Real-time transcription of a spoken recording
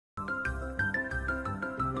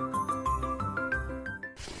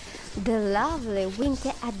The lovely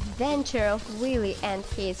winter adventure of Willy and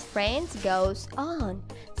his friends goes on.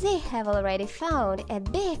 They have already found a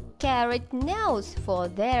big carrot nose for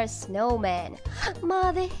their snowman.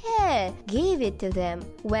 Mother Hare gave it to them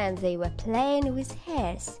when they were playing with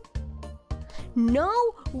hares. Now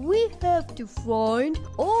we have to find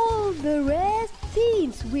all the rare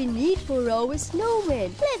things we need for our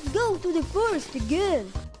snowman. Let's go to the forest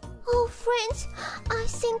again. Oh, friends, I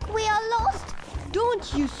think we are lost.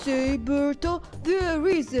 Don't you say, Berta? There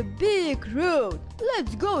is a big road.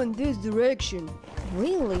 Let's go in this direction.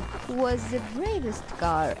 Willy was the bravest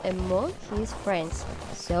car among his friends,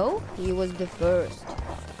 so he was the first.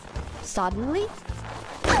 Suddenly,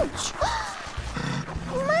 ouch!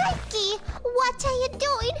 Mikey, what are you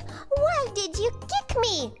doing? Why did you kick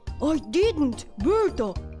me? I didn't,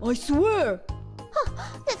 Berta, I swear.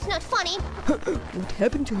 That's not funny. What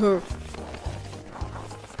happened to her?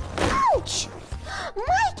 Ouch!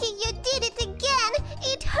 Mikey, you did it again!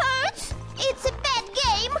 It hurts! It's a bad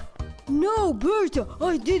game! No, Berta,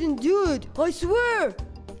 I didn't do it, I swear!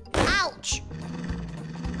 Ouch!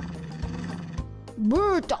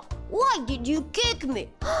 Berta, why did you kick me?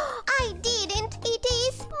 I didn't! It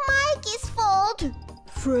is Mikey's fault!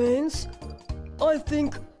 Friends, I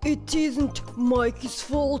think it isn't Mikey's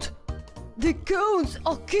fault. The cones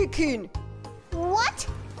are kicking! What?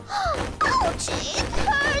 Ouch! It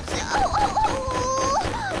hurts! Oh!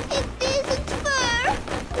 It isn't fair!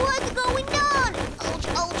 What's going on?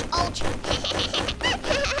 Ouch!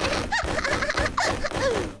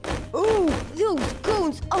 Oh, those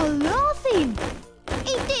cones are laughing!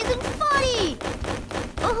 It isn't funny!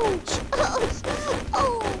 Ouch!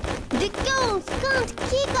 Oh! The cones can't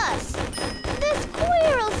kick us! The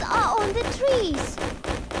squirrels are on the trees!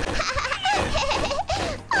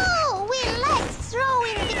 Oh, we like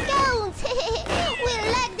throwing the cones! We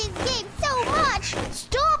like this game so much!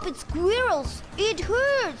 Stop it, squirrels! It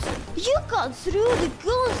hurts! You can't throw the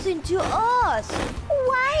cones into us!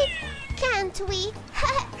 Why can't we?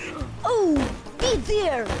 Oh, be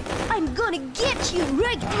there! I'm gonna get you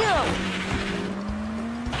right now!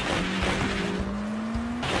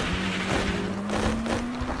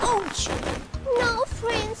 Ouch! No,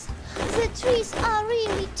 friends, the trees are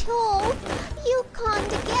really tall. You can't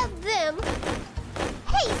get them.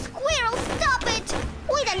 Hey, squirrel, stop it!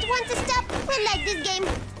 We don't want to stop. We like this game.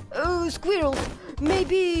 Oh, squirrels,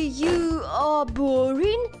 maybe you are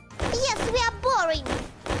boring? Yes, we are boring.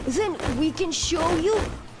 Then we can show you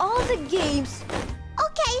other games.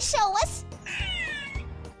 Okay, show us.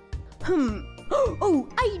 Oh,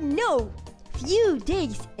 I know! Few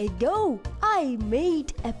days ago, I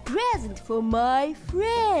made a present for my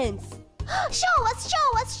friends. Show us.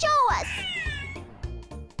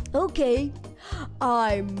 Okay,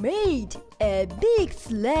 I made a big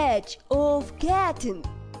sledge of cotton.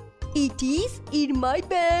 It is in my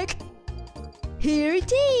bag. Here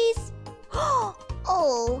it is.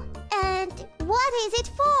 Oh, and what is it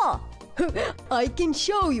for? I can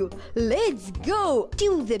show you. Let's go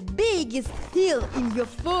to the biggest hill in your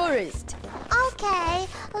forest. Okay,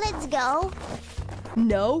 let's go.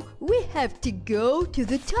 Now we have to go to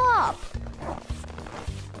the top.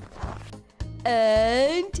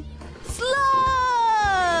 And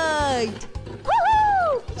slide!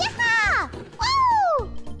 Woohoo! Yeah! Woo!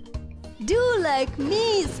 Do like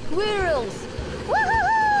me, squirrels.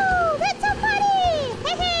 Woohoo! That's so funny!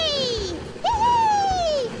 Hey!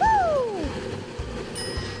 Hey! Woo!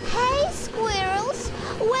 Hey, squirrels!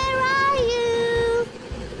 Where are you?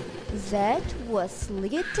 that was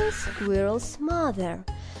little squirrel's mother.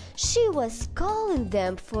 She was calling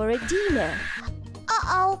them for a dinner.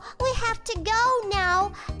 Uh-oh, we have to go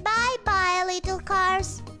now. Bye-bye, little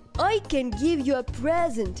cars. I can give you a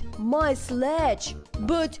present, my sledge,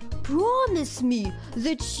 but promise me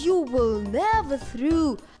that you will never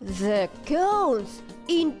throw the cones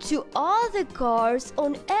into other cars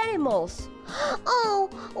on animals. Oh,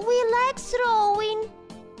 we like throwing.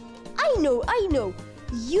 I know.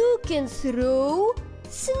 You can throw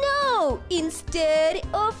snow instead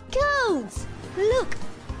of cones. Look,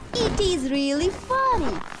 it is really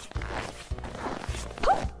funny.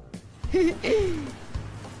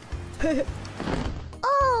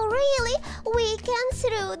 Oh, really? We can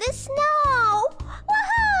throw the snow.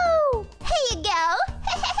 Woohoo! Here you go.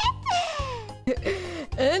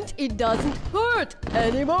 And it doesn't hurt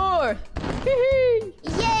anymore.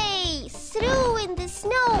 Yay! Throwing the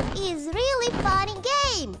snow is really funny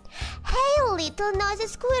game. Hey, little noisy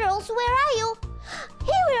squirrels, where are you?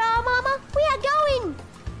 Here we are, Mama. We are going.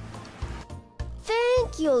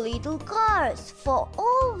 Thank you, little cars, for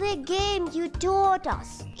all the game you taught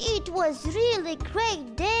us. It was really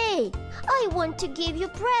great day. I want to give you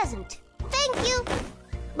present. Thank you.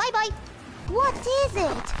 Bye-bye. What is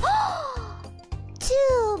it?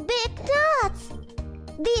 2 big nuts.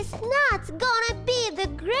 These nuts gonna be the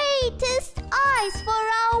greatest ice for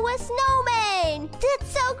our snowman.